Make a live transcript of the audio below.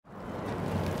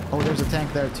Oh, there's a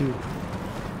tank there too.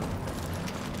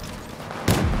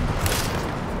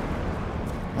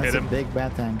 That's a big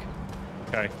bad tank.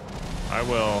 Okay. I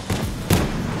will.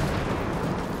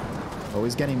 Oh,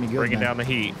 he's getting me good. Bringing down the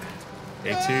heat.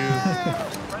 A2.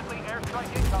 Friendly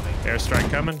airstrike incoming. Airstrike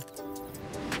coming.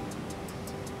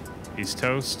 He's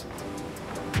toast.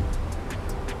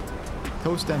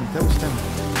 Toast him, toast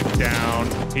him.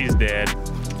 Down. He's dead.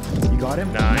 You got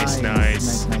him? Nice,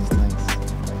 nice. Nice, nice, nice.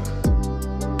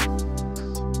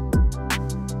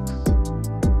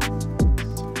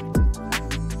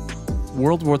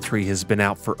 World War III has been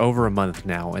out for over a month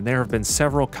now, and there have been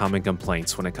several common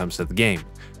complaints when it comes to the game.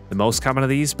 The most common of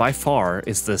these, by far,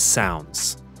 is the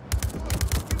sounds.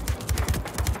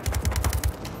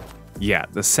 Yeah,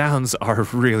 the sounds are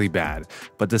really bad,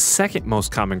 but the second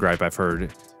most common gripe I've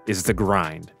heard is the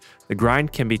grind. The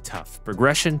grind can be tough.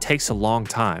 Progression takes a long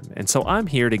time, and so I'm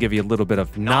here to give you a little bit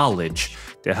of knowledge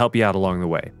to help you out along the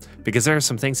way, because there are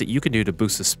some things that you can do to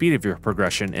boost the speed of your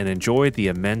progression and enjoy the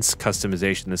immense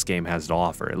customization this game has to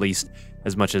offer, at least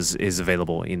as much as is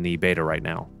available in the beta right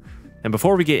now. And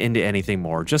before we get into anything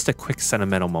more, just a quick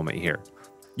sentimental moment here.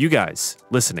 You guys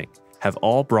listening have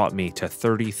all brought me to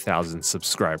 30,000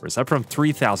 subscribers, up from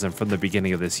 3,000 from the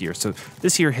beginning of this year. So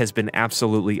this year has been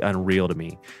absolutely unreal to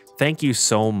me. Thank you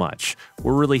so much.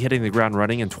 We're really hitting the ground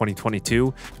running in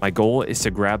 2022. My goal is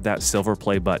to grab that silver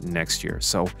play button next year.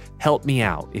 So help me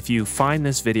out. If you find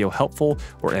this video helpful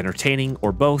or entertaining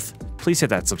or both, please hit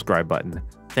that subscribe button.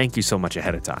 Thank you so much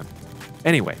ahead of time.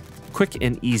 Anyway, quick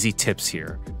and easy tips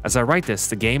here. As I write this,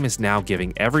 the game is now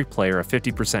giving every player a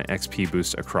 50% XP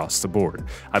boost across the board.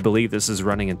 I believe this is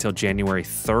running until January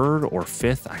 3rd or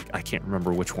 5th. I can't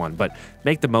remember which one, but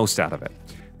make the most out of it.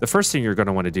 The first thing you're going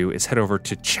to want to do is head over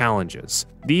to challenges.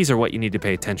 These are what you need to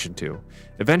pay attention to.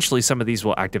 Eventually, some of these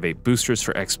will activate boosters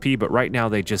for XP, but right now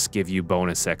they just give you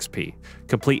bonus XP.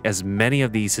 Complete as many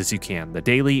of these as you can, the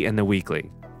daily and the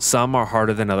weekly. Some are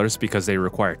harder than others because they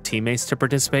require teammates to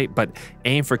participate, but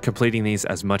aim for completing these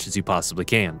as much as you possibly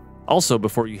can. Also,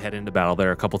 before you head into battle, there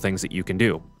are a couple things that you can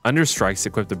do. Under strikes,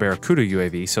 equip the Barracuda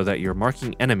UAV so that you're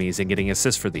marking enemies and getting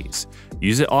assists for these.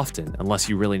 Use it often, unless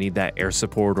you really need that air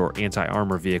support or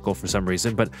anti-armor vehicle for some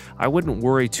reason, but I wouldn't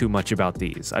worry too much about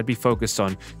these. I'd be focused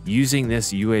on using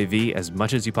this UAV as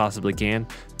much as you possibly can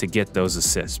to get those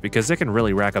assists, because it can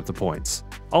really rack up the points.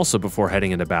 Also, before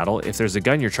heading into battle, if there's a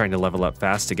gun you're trying to level up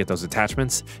fast to get those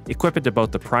attachments, equip it to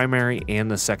both the primary and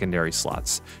the secondary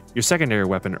slots. Your secondary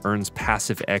weapon earns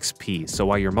passive XP, so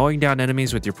while you're mowing down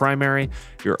enemies with your primary,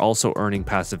 you're also earning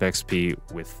passive XP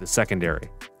with the secondary.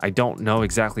 I don't know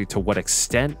exactly to what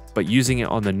extent, but using it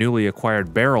on the newly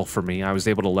acquired barrel for me, I was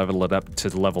able to level it up to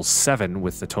level 7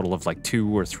 with a total of like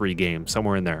 2 or 3 games,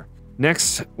 somewhere in there.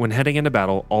 Next, when heading into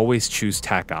battle, always choose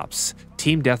TAC Ops.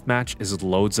 Team Deathmatch is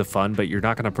loads of fun, but you're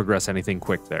not going to progress anything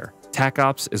quick there. TAC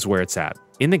Ops is where it's at.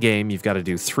 In the game, you've got to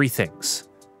do 3 things.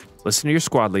 Listen to your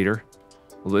squad leader,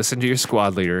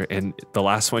 and the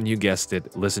last one, you guessed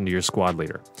it, listen to your squad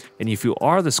leader. And if you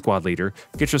are the squad leader,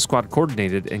 get your squad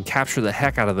coordinated and capture the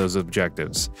heck out of those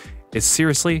objectives. It's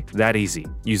seriously that easy.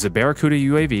 Use a Barracuda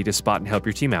UAV to spot and help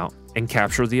your team out, and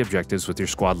capture the objectives with your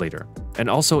squad leader. And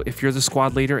also, if you're the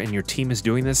squad leader and your team is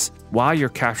doing this, while you're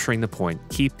capturing the point,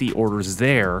 keep the orders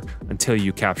there until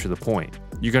you capture the point.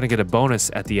 You're going to get a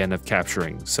bonus at the end of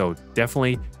capturing, so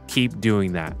definitely keep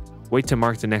doing that. Wait to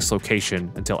mark the next location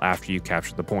until after you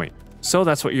capture the point. So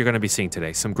that's what you're going to be seeing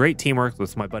today. Some great teamwork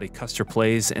with my buddy Custer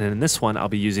Plays, and in this one I'll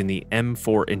be using the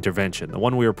M4 intervention, the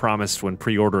one we were promised when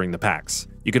pre-ordering the packs.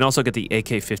 You can also get the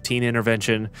AK-15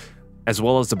 intervention, as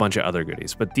well as a bunch of other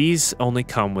goodies, but these only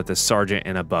come with the Sergeant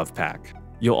and above pack.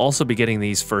 You'll also be getting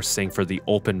these first thing for the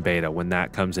open beta when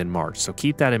that comes in March, so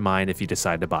keep that in mind if you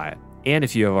decide to buy it. And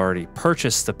if you have already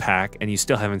purchased the pack and you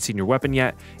still haven't seen your weapon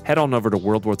yet, head on over to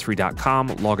worldwar3.com,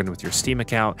 log in with your Steam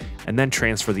account, and then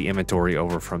transfer the inventory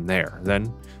over from there.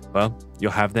 Then, well,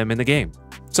 you'll have them in the game.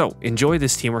 So enjoy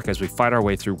this teamwork as we fight our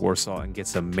way through Warsaw and get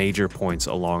some major points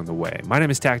along the way. My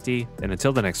name is Tacti, and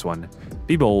until the next one,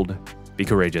 be bold, be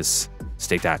courageous,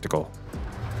 stay tactical.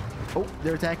 Oh,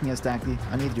 they're attacking us, Tacti.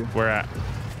 I need you. Where at?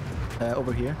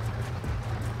 Over here.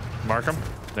 Mark them.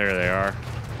 There they are.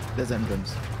 There's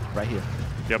entrance. Right here.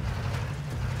 Yep.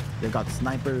 They got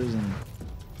snipers and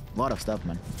a lot of stuff,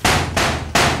 man.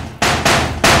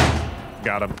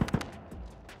 Got him.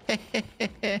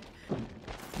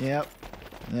 Yep.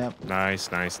 Yep.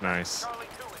 Nice, nice, nice. Charlie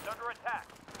 2 is under attack.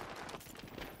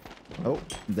 Oh,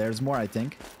 there's more, I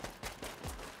think.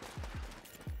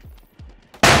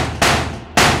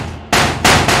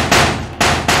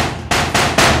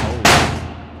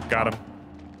 Got him.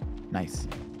 Nice.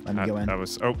 Let me go in. That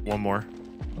was, oh, one more.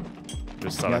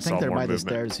 Just thought Yeah, I I saw think they're more by the movement.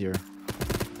 stairs here.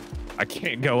 I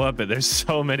can't go up it. There's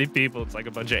so many people. It's like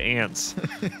a bunch of ants.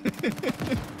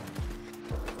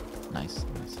 Nice,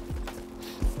 nice.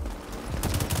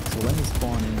 So let me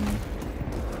spawn in here.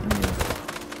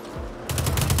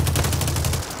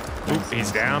 Oop, Nice, he's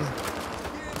nice, down. nice.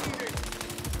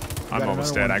 I'm got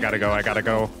almost another dead. one. I gotta go. I gotta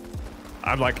go.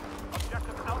 I'm like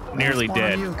nearly Spawn on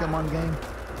dead. You. Come on, game.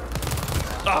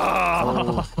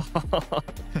 Oh!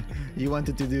 You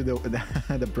wanted to do the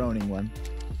the proning one.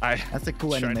 That's a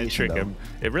cool tried to animation, trick though. him.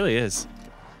 It really is.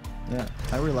 Yeah,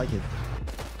 I really like it.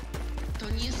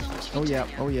 Oh yeah,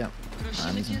 oh yeah.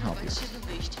 I need some help here.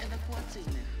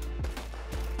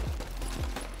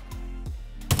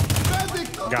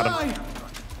 Got him.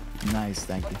 Nice,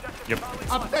 thank you. Yep.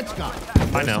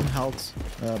 Apteczka! I know. Some health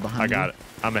behind I got you. it.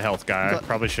 I'm a health guy. I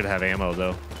probably should have ammo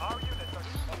though.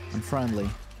 I'm friendly,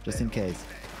 just in case.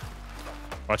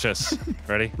 Watch this.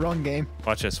 Ready? Wrong game.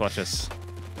 Watch this. Watch this.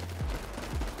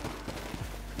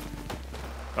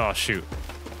 Oh shoot!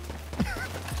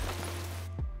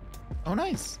 Oh,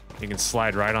 nice. You can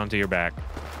slide right onto your back.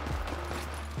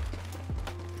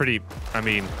 Pretty. I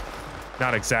mean,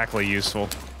 not exactly useful.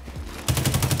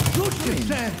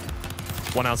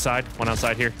 One outside. One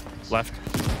outside here. Left.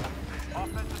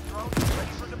 Offensive drone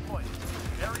ready for deployment.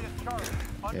 Area Charlie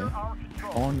under Okay. our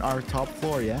control. On our top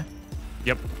floor, yeah?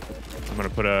 Yep. I'm gonna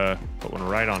put one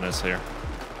right on us here.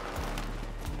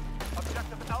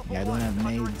 Objective Alpha Yeah, I don't 1 have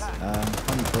under nades. attack.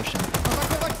 Let me push them.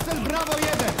 Atakować cel Bravo 1!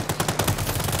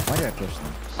 Why did I push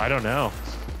them? I don't know.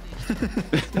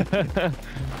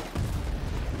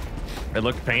 It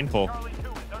looked painful. Charlie 2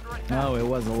 is under attack. No, it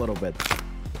was a little bit.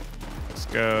 Let's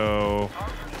go.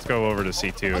 Let's go over to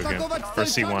C2 again. Atakować Or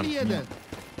cel Charlie C1. 1!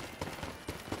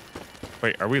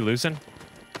 Wait, are we losing?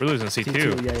 We're losing C2.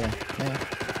 C2, yeah.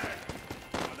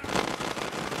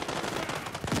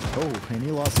 Oh, and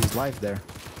he lost his life there.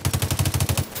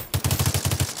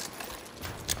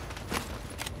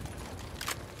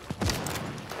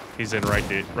 He's in right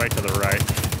to the right.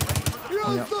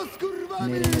 Prosto z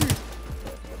kurwami! Nading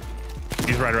it.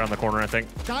 He's right around the corner, I think.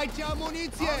 Dajcie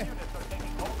amunicję!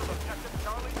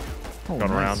 Oh, Going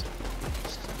nice. around.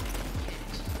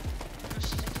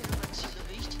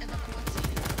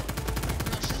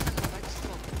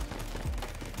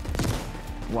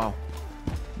 Wow.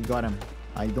 You got him.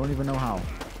 I don't even know how.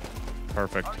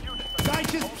 Perfect.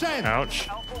 Dajcie sprzęt! Ouch.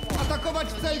 Atakować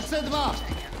cel C2!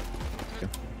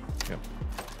 Yep.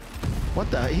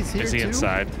 What the? He's here Is he too?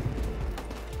 inside?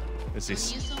 Is he?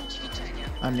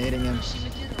 I'm nading him.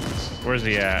 Where's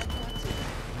he at?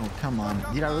 Oh, come on.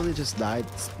 Did I really just die?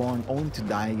 Spawn only to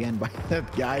die again by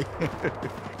that guy?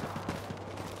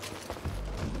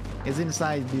 He's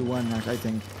inside B1, I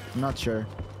think. I'm not sure.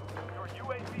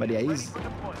 But yeah, he's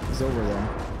over there.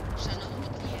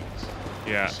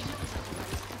 Yeah.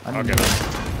 I I'll mean, get him.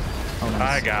 Oh, I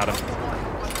nice. got him.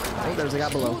 Oh, there's a guy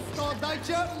below. Pusto,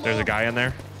 dajcie There's a guy in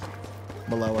there.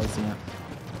 Below us, yeah.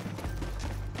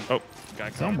 Oh, guy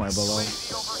coming. Somewhere below.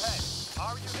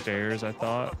 Stairs, I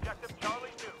thought. Objective Charlie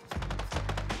 2.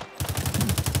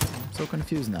 I'm so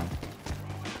confused now.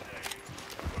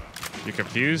 You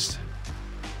confused?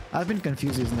 I've been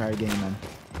confused this entire game, man.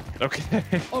 Okay.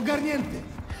 ogarnięty!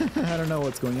 I don't know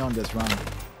what's going on this round.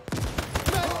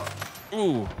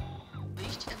 Ooh.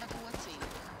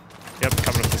 Yep,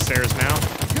 coming up the stairs now.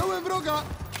 Wziąłem wroga!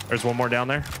 There's one more down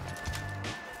there.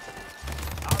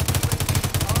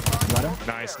 Got him?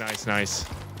 Nice, nice, nice.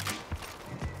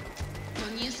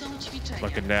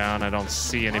 Looking down, I don't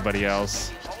see anybody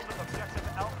else.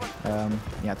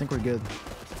 Yeah, I think we're good.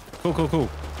 Cool, cool, cool.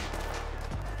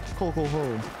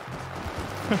 Cool.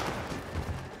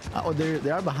 Oh, they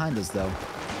are behind us though.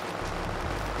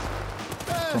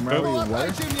 From where we were.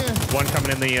 Dajcie mnie! One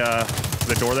coming in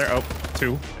the door there. Oh,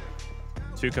 two.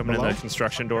 Two coming in Below? the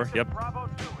construction door. Yep. Bravo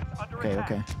 2 is under Okay,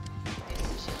 attack. okay.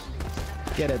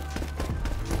 Get it.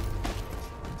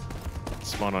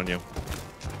 Spawn on you.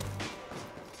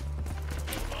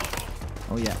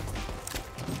 Oh yeah.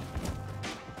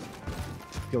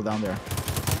 Go down there.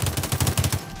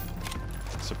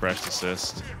 Suppressed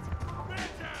assist.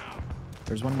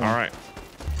 There's one more. All right.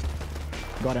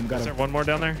 Got him. Is there one more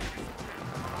down there?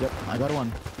 Yep, I got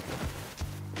one.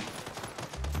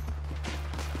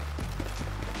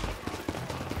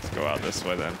 Let's go out this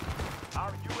way then.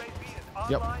 Our UAV is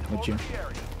Yep, online with you. over the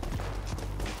area.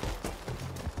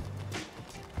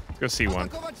 Let's go see one.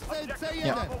 Atakować cel C1!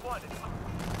 Yeah. Bravo 1 is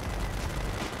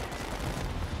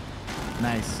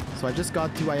Nice. So I just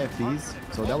got 2 IFVs,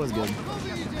 so that was good.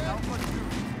 Gotowy idzie!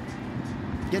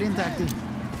 Get in, Tacti.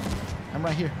 I'm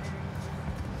right here.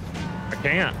 I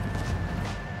can't.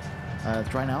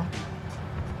 Try now.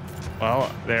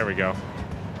 Well, there we go.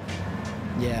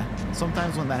 Yeah.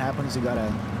 Sometimes when that happens, you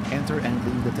gotta enter and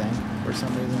leave the tank for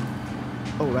some reason.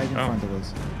 Oh, right in front of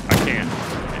us. I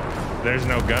can't. There's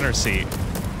no gunner seat.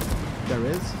 There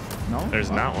is? No?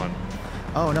 There's not one.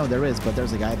 Oh, no, there is, but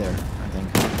there's a guy there, I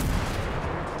think.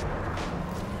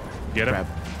 Get him? Crap.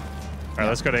 All right,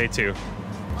 let's go to A2.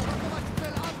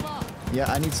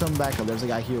 Yeah, I need some backup. There's a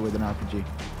guy here with an RPG.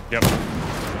 Yep.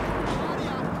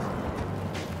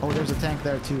 Oh, there's a tank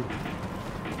there too.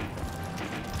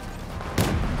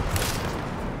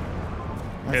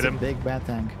 That's Hit him. a big bad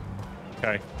tank.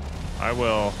 Okay. I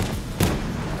will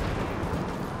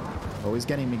Oh, he's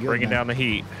getting me good. bring it man. down the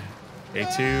heat.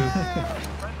 A2.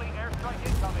 Friendly airstrike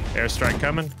incoming. Airstrike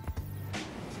coming.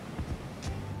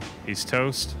 He's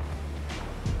toast.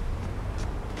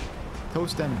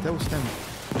 Toast him, toast him.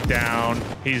 Down.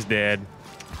 He's dead.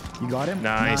 You got him?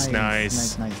 Nice,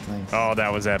 Nice, nice. Oh,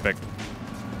 that was epic.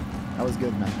 That was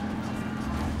good, man.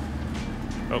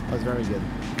 Oh, That was very good.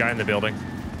 guy in the building.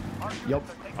 Yep,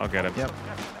 I'll get him. yep.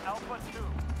 Objective Alpha 2.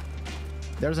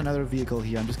 There's another vehicle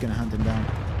here. I'm just gonna hunt him down.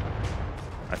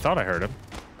 I thought I heard him.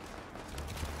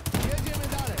 Jedziemy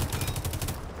dalej.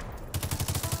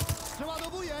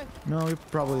 Przeładowuję. No, you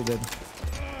probably did.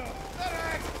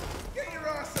 Get your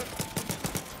ass up.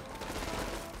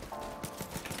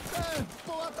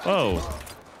 Oh.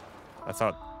 I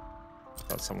thought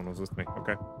someone was with me.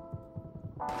 Okay.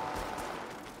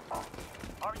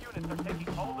 Our units are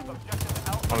taking hold of objective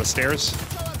Alpha. On the stairs.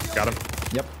 Got him.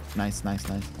 Yep. Nice.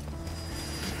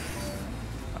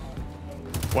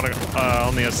 Wanna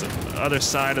on the other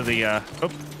side of the oh.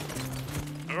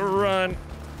 Run.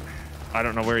 I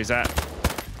don't know where he's at.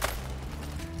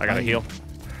 I gotta heal.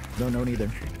 Don't know neither.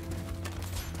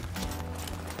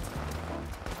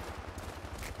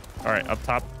 All right, up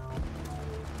top.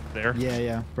 There.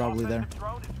 Yeah, probably there. Offensive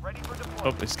drone is ready for Oh,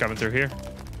 deployment. he's coming through here.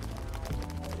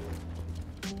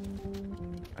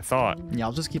 I thought. Yeah,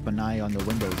 I'll just keep an eye on the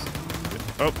windows.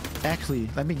 Oh, Actually,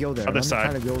 let me go there. Other Let me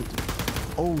side. try to go.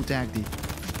 Oh, taggy.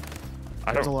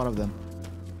 I There's a don't. lot of them.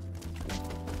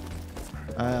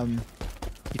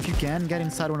 If you can get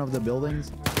inside one of the buildings,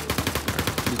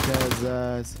 because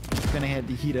it's gonna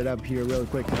heat it up here real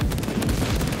quick.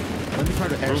 Let me try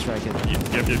to airstrike it.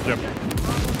 Yep.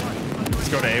 Let's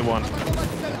go to A1. Atakować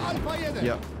cel Alfa 1.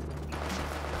 Yep.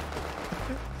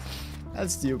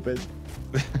 That's stupid.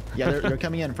 Yeah, they're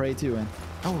coming in for A2, and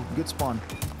oh, good spawn.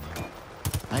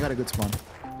 I got a good spawn.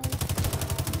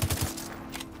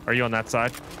 Are you on that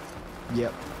side?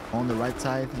 Yep, on the right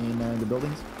side in the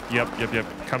buildings. Yep.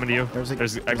 Coming to you. There's a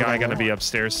guy guy gonna there. be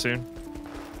upstairs soon.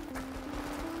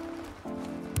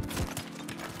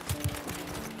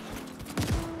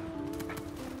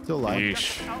 Still alive.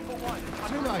 Yeesh. Alpha 1 is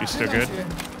under Trzymaj, You still trzymaj good? się.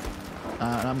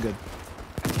 I'm good.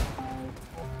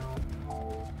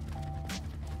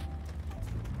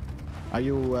 Are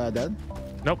you dead?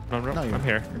 Nope. No. No, I'm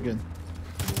here. You're good.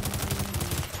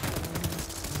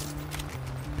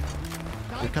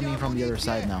 They're coming from the other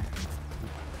side now.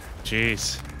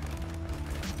 Jeez.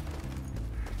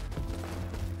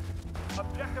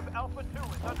 Objective Alpha 2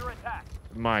 is under attack.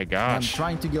 My I'm gosh.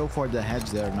 trying to go for the hedge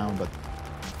there now, but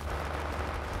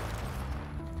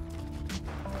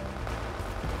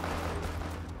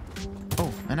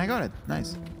oh, and I got it.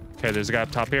 Nice. Okay, there's a guy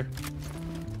up top here.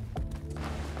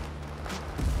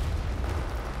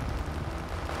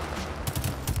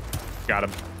 Got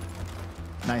him.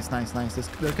 Nice.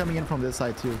 They're coming in from this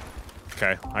side too.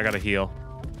 Okay, I gotta heal.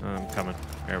 I'm coming.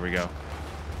 There we go.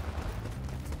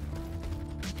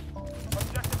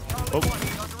 Objective Charlie Oh, 1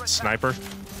 is under attack. sniper.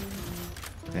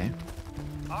 Okay.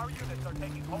 Our units are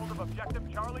taking hold of objective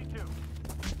Charlie 2.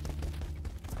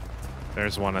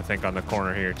 There's one, I think, on the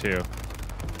corner here too.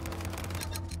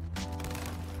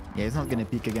 Yeah, he's not gonna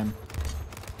peek again.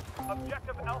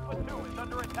 Objective Alpha 2 is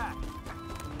under attack.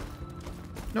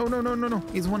 No.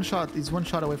 He's one shot. He's one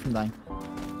shot away from dying.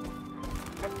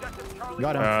 Objective Charlie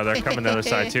Got him. They're coming the other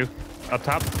side too. Up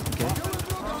top. Okay.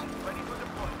 ready for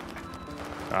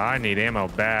deployment. I need ammo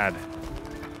bad.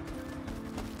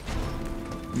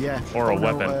 Yeah. Or a no,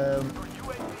 weapon. Your UAV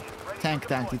is ready Tank. for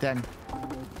deployment.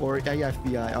 Or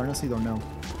FBI. I honestly don't know.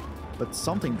 But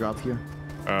something dropped here.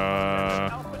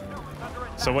 Alpha 2 is under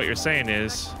attack. So what you're saying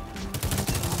is,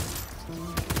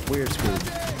 Weird screwed.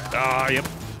 yep.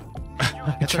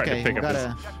 I It's tried okay. to pick up this.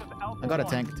 Objective Alpha I got a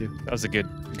 1. tank too. That was a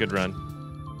good run.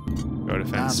 Go to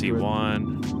defend screw it.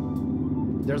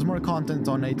 C1. There's more content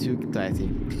on A2 Tati.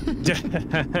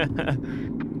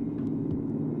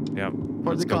 Yep. For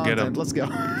Let's the go get content, him. let's go.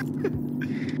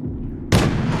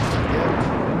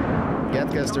 Yep. Get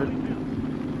custard.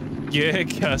 Yeah,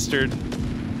 custard.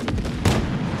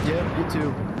 Yep, you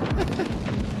too.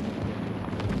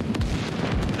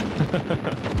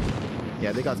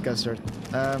 Yeah, they got custard.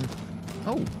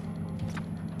 Oh.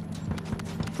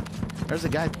 There's a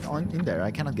guy in there.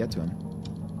 I cannot get to him.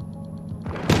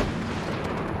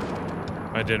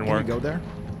 It didn't Can work. we go there?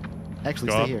 Actually,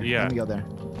 Go stay up? here. Yeah. Let me go there.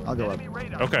 I'll go up. Enemy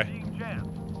radar Okay. being jammed.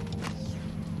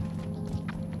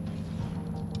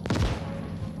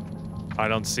 I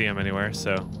don't see him anywhere,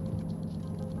 so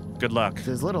good luck.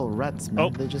 There's little rats, man. Oh.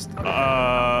 They just...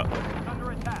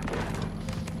 Under attack.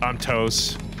 I'm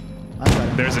toast. I got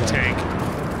him. There's I a got him. tank.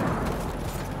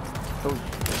 Oh.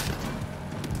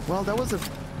 Well, that was a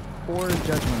poor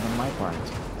judgment on my part,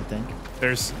 I think.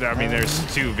 There's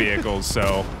 2 vehicles,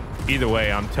 so either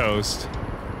way, I'm toast.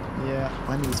 Yeah,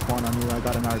 I need to spawn on you. I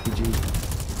got an RPG.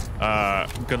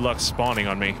 Good luck spawning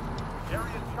on me. Area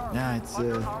Charlie. Yeah,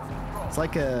 it's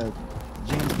like a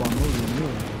James Bond movie new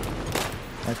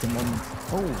at the moment.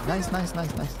 Oh, nice.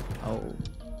 Oh,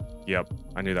 Yep,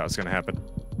 I knew that was gonna happen.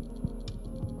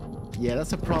 yeah,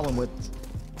 that's a problem with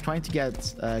trying to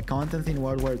get content in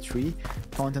World War III.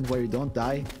 Content where you don't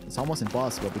die. It's almost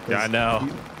impossible because Yeah, I know.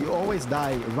 You always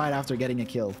die right after getting a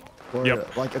kill, or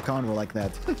Yep. like a convo like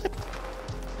that.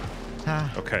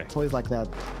 Okay. It's always like that.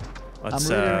 Let's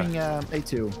I'm reading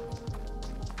A2.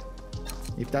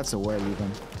 If that's a word even.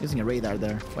 Using a radar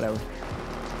there. Whatever.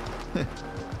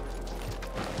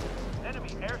 Enemy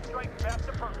airstrike fast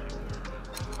approaching.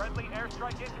 Friendly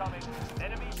airstrike incoming.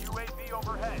 Enemy UAV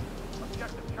overhead.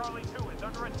 Objective Charlie 2 is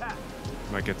under attack.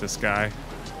 might get this guy.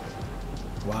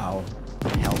 Wow.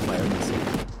 Hellfire missile.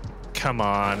 Come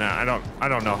on, I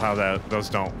don't know how those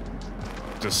don't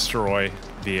destroy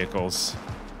vehicles.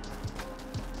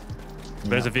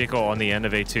 There's Yeah. a vehicle on the end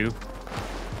of A2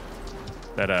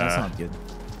 that That's not good.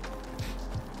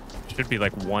 should be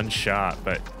like one shot,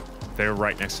 but they're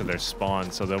right next to their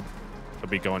spawn, so they'll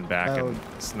be going back, Oh. and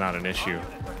it's not an issue. Units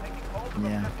are taking hold of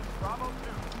Yeah. objective Bravo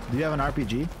 2. Do you have an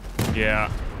RPG? Yeah.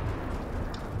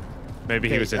 Maybe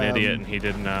he Okay, was an idiot and he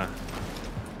didn't.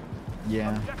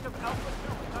 Yeah. Objective Alpha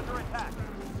 2 is under attack.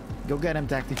 Go get him,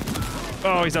 Tactic.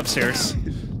 Oh, he's upstairs.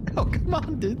 Oh, come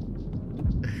on, dude.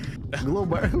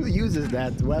 Glowbar, who uses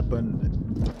that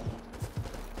weapon?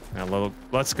 Now,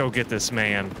 let's go get this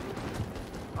man.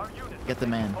 Our units Get the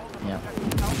man. Yeah.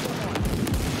 objective Alpha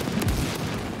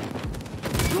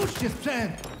 1. Ruszcie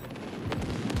sprzęt!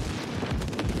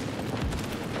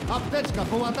 Apteczka,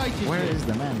 połatajcie się! Where is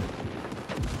the man?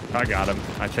 I got him,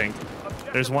 I think.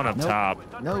 There's one up Nope. top.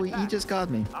 No, he just got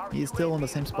me. He's still on the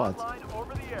same spot. Online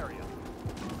over the area.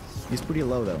 He's pretty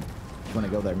low though. You wanna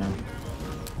go there now?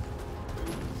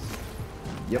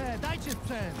 Yep. Dajcie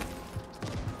sprzęt!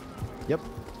 Yep.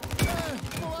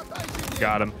 Połatajcie mnie!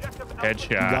 Got him. You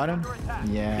Headshot. got him?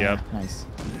 Yeah. Yep. Nice.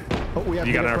 Oh, we have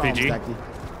You got bigger an problems, RPG? Tacti.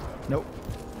 Nope.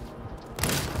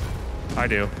 I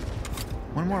do.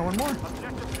 One more.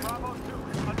 Objective Bravo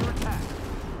 2 is under attack.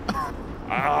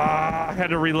 I had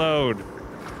to reload.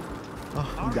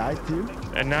 Oh, you died too?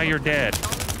 And now you're dead.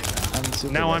 I'm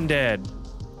super Now dead. I'm dead.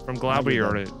 From Now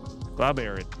you're Glauber.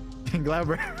 Glauber.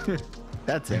 Glauber.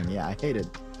 That's him, yeah, I hate it.